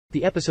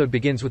The episode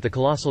begins with the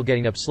Colossal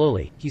getting up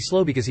slowly. He's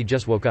slow because he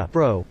just woke up.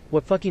 Bro,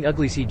 what fucking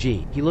ugly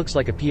CG. He looks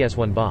like a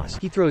PS1 boss.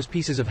 He throws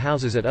pieces of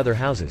houses at other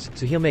houses,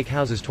 so he'll make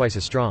houses twice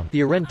as strong. The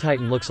Aren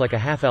Titan looks like a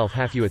half-elf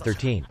half-you at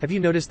 13. Have you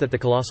noticed that the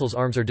Colossal's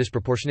arms are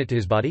disproportionate to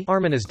his body?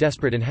 Armin is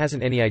desperate and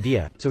hasn't any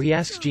idea, so he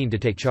asks Jean to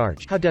take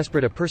charge. How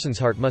desperate a person's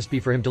heart must be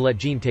for him to let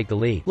Jean take the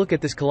lead. Look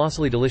at this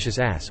colossally delicious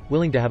ass,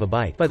 willing to have a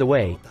bite. By the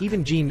way,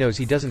 even Jean knows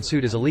he doesn't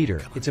suit as a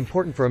leader. It's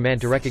important for a man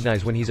to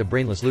recognize when he's a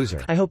brainless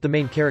loser. I hope the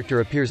main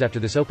character appears after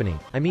this opening.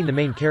 I mean the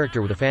main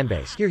character with a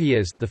fanbase. Here he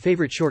is, the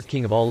favorite short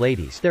king of all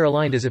ladies. They're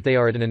aligned as if they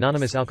are at an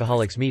anonymous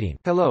alcoholics meeting.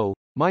 Hello,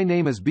 my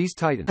name is Beast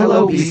Titan.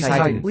 Hello, Beast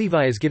Titan.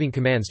 Levi is giving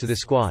commands to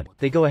this squad.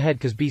 They go ahead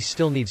cause Beast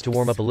still needs to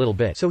warm up a little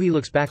bit, so he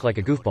looks back like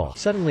a goofball.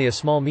 Suddenly a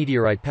small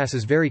meteorite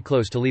passes very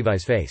close to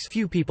Levi's face.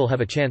 Few people have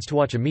a chance to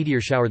watch a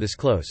meteor shower this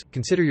close.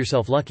 Consider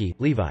yourself lucky,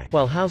 Levi.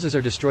 While houses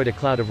are destroyed, a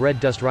cloud of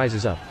red dust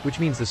rises up, which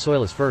means the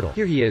soil is fertile.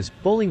 Here he is,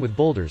 bowling with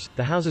boulders.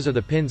 The houses are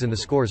the pins and the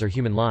scores are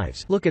human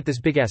lives. Look at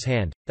this big ass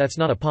hand. That's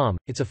not a palm,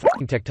 it's a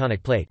fucking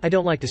tectonic plate. I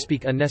don't like to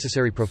speak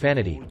unnecessary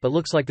profanity, but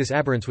looks like this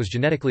aberrance was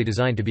genetically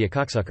designed to be a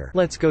cocksucker.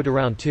 Let's go to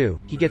round 2.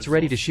 He gets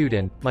ready to shoot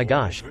and, my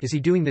gosh, is he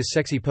doing this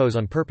sexy pose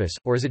on purpose,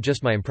 or is it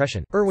just my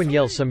impression? Erwin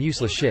yells some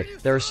useless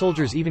shit. There are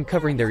soldiers even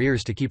covering their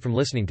ears to keep from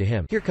listening to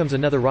him. Here comes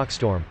another rock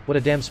storm. What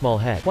a damn small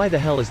head. Why the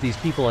hell is these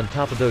people on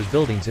top of those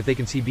buildings if they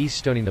can see Beast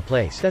stoning the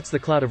place? That's the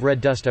cloud of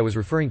red dust I was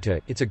referring to.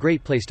 It's a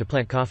great place to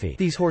plant coffee.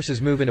 These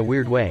horses move in a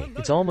weird way.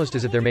 It's almost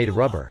as if they're made of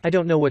rubber. I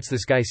don't know what's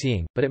this guy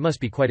seeing, but it must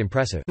be quite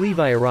impressive.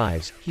 Levi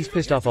arrives. He's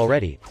pissed off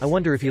already. I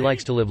wonder if he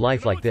likes to live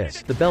life like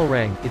this. The bell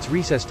rang. It's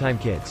recess time,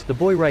 kids. The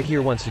boy right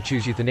here wants to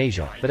choose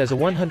euthanasia, but as a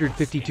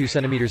 152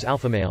 centimeters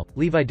alpha male,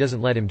 Levi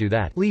doesn't let him do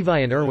that. Levi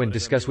and Erwin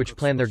discuss which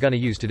plan they're gonna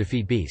use to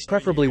defeat Beast.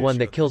 Preferably one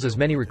that kills as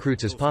many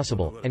recruits as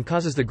possible, and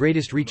causes the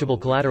greatest reachable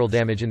collateral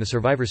damage in the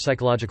survivor's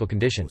psychological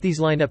condition. These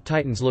lined up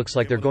titans looks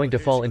like they're going to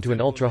fall into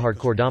an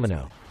ultra-hardcore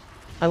domino.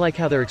 I like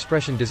how their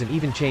expression doesn't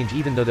even change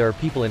even though there are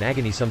people in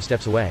agony some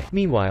steps away.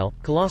 Meanwhile,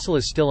 Colossal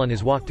is still on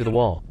his walk to the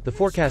wall. The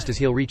forecast is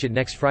he'll reach it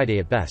next Friday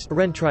at best.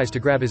 Aren tries to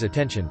grab his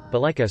attention, but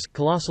like us,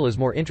 Colossal is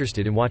more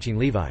interested in watching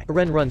Levi.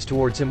 Aren runs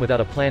towards him without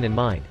a plan in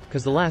mind,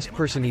 cause the last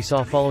person he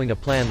saw following a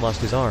plan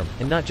lost his arm,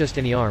 and not just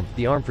any arm,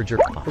 the arm for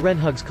jerk off. Aren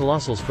hugs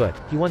Colossal's foot.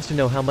 He wants to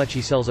know how much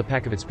he sells a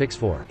pack of its picks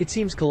for. It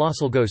seems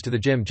Colossal goes to the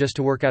gym just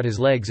to work out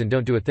his legs and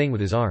don't do a thing with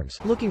his arms.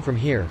 Looking from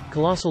here,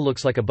 Colossal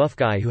looks like a buff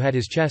guy who had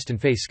his chest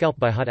and face scalped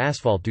by hot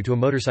asphalt due to a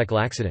motorcycle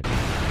accident.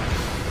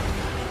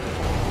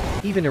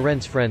 Even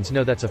Aren's friends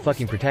know that's a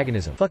fucking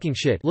protagonism. Fucking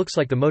shit, looks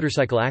like the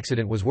motorcycle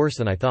accident was worse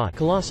than I thought.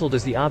 Colossal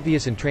does the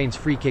obvious and trains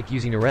free kick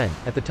using Aren.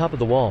 At the top of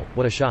the wall,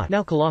 what a shot.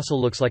 Now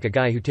Colossal looks like a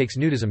guy who takes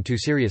nudism too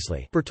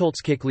seriously.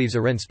 Bertolt's kick leaves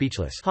Aren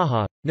speechless.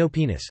 Haha, no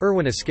penis.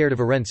 Erwin is scared of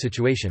Aren's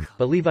situation,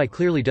 but Levi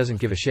clearly doesn't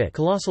give a shit.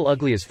 Colossal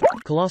ugly as f***,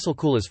 Colossal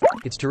cool as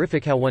f***. It's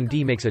terrific how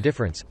 1D makes a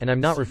difference, and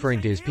I'm not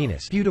referring to his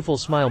penis. Beautiful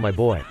smile, my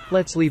boy.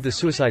 Let's leave the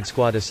Suicide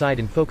Squad aside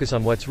and focus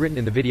on what's written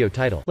in the video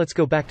title. Let's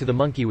go back to the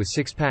monkey with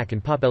six-pack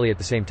and Potbelly at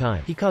the same time.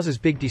 He causes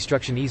big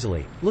destruction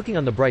easily. Looking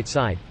on the bright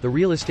side, the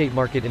real estate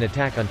market in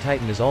Attack on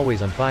Titan is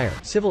always on fire.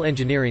 Civil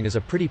engineering is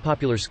a pretty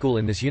popular school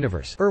in this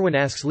universe. Erwin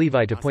asks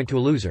Levi to point to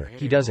a loser.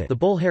 He does it. The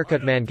bowl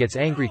haircut man gets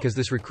angry cause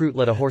this recruit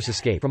let a horse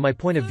escape. From my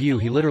point of view,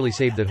 he literally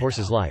saved that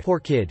horse's life. Poor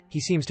kid, he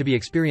seems to be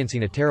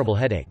experiencing a terrible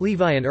headache.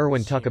 Levi and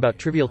Erwin talk about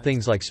trivial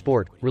things like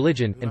sport,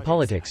 religion, and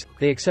politics.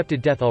 They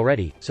accepted death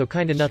already, so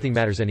kinda nothing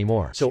matters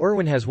anymore. So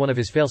Erwin has one of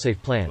his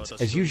failsafe plans.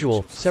 As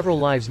usual, several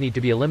lives need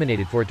to be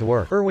eliminated for it to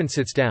work. Erwin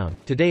sits down.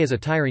 Today is a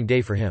tiring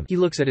day for him. He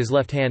looks at his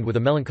left hand with a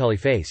melancholy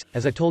face.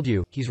 As I told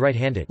you, he's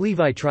right-handed.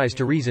 Levi tries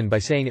to reason by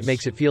saying it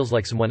makes it feels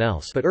like someone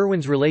else. But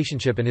Erwin's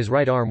relationship and his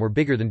right arm were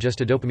bigger than just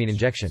a dopamine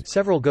injection.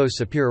 Several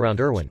ghosts appear around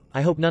Erwin.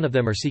 I hope none of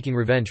them are seeking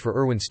revenge for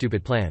Erwin's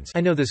stupid plans.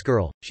 I know this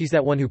girl. She's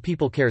that one who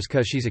people cares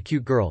cause she's a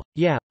cute girl.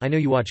 Yeah, I know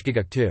you watch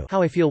Giguk too.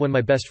 How I feel when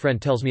my best friend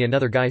tells me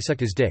another guy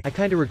sucked his dick. I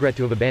kinda regret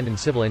to have abandoned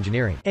civil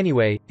engineering.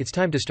 Anyway, it's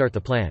time to start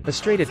the plan. A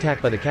straight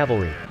attack by the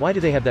cavalry. Why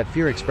do they have that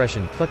fear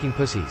expression? Fucking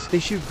pussies. They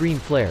shoot green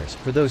flares.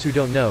 For those who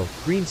don't know,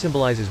 green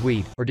symbolizes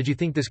weed. Or did you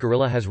think this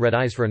gorilla has red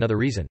eyes for another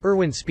reason?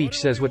 Erwin's speech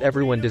says what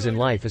everyone does in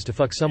life is to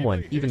fuck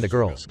someone, even the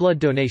girls. Blood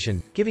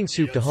donation, giving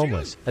soup to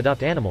homeless,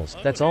 adopt animals,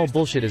 that's all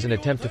bullshit as an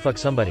attempt to fuck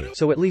somebody.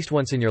 So at least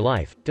once in your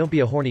life, don't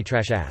be a horny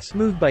trash ass.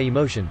 Moved by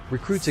emotion,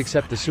 recruits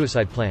accept the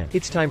suicide plan.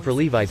 It's time for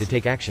Levi to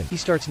take action. He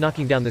starts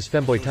knocking down this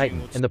femboy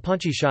titan, and the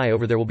paunchy shy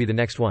over there will be the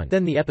next one.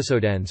 Then the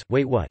episode ends.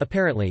 Wait, what?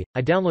 Apparently,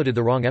 I downloaded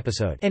the wrong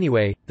episode.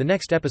 Anyway, the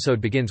next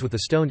episode begins with a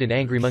stoned and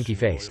angry monkey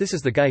face. This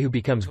is the guy who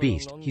becomes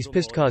Beast. He's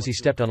pissed cause he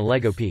stepped on a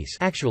Lego piece.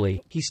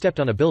 Actually, he stepped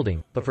on a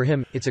building, but for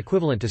him, it's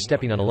equivalent to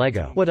stepping on a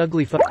Lego. What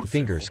ugly fucking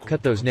fingers,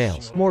 cut those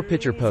nails. More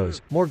picture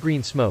pose, more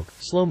green smoke,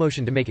 slow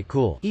motion to make it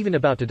cool. Even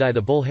about to die,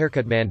 the bowl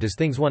haircut man does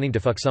things wanting to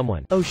fuck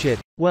someone. Oh shit,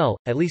 Well,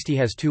 at least he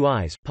has 2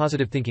 eyes,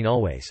 positive thinking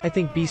always. I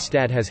think Beast's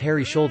dad has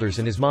hairy shoulders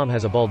and his mom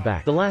has a bald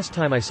back. The last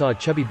time I saw a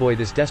chubby boy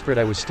this desperate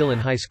I was still in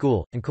high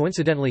school, and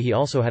coincidentally he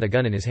also had a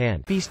gun in his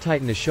hand. Beast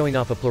Titan is showing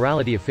off a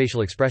plurality of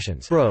facial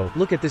expressions. Bro,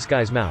 look at this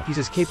guy's mouth. He's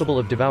as capable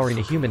of devouring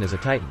a human as a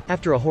Titan.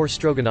 After a horse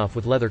stroganoff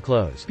with leather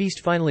clothes,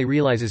 Beast finally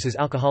realizes his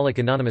Alcoholic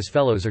Anonymous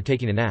fellows are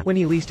taking a nap. When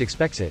he least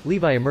expects it,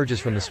 Levi emerges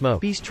from the smoke.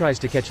 Beast tries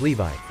to catch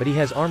Levi, but he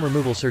has arm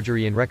removal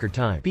surgery in record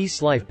time.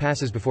 Beast's life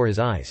passes before his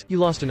eyes. You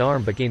lost an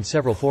arm but gained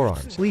several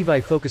forearms. Levi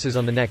focuses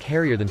on the neck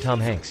hairier than Tom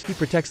Hanks. He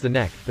protects the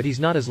neck, but he's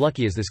not as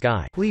lucky as this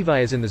guy. Levi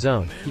is in the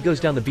zone. He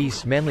goes down the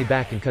Beast's manly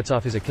back and cuts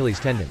off his Achilles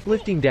tendon.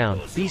 Lifting down,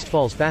 Beast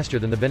falls faster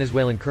than the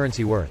Venezuelan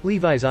currency worth.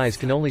 Levi's eyes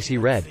can only see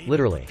red,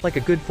 literally. Like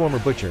a good former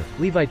butcher,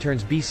 Levi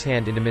turns Beast's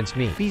hand into minced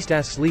meat. Beast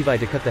asks Levi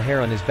to cut the hair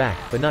on his back,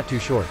 but not too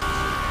short.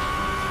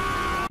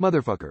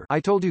 Motherfucker.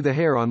 I told you the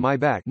hair on my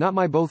back, not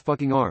my both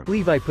fucking arms.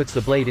 Levi puts the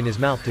blade in his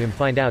mouth to him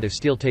find out if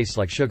steel tastes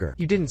like sugar.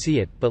 You didn't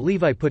see it, but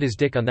Levi put his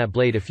dick on that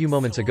blade a few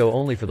moments ago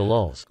only for the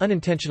lulz.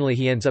 Unintentionally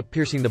he ends up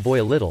piercing the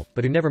boy a little,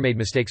 but who never made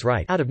mistakes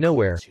right. Out of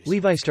nowhere,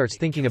 Levi starts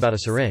thinking about a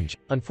syringe.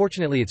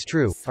 Unfortunately it's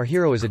true, our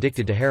hero is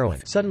addicted to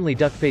heroin. Suddenly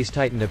Duck-Face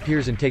Titan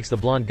appears and takes the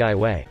blonde guy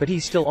away. But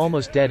he's still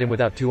almost dead and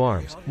without 2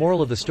 arms.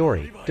 Moral of the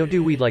story, don't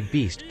do weed like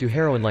Beast, do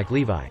heroin like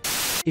Levi.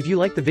 If you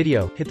like the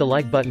video, hit the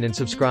like button and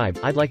subscribe.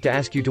 I'd like to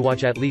ask you to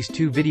watch at least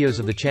 2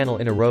 videos of the channel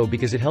in a row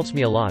because it helps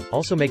me a lot.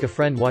 Also make a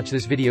friend watch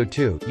this video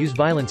too. Use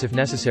violence if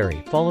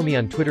necessary. Follow me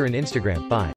on Twitter and Instagram. Bye.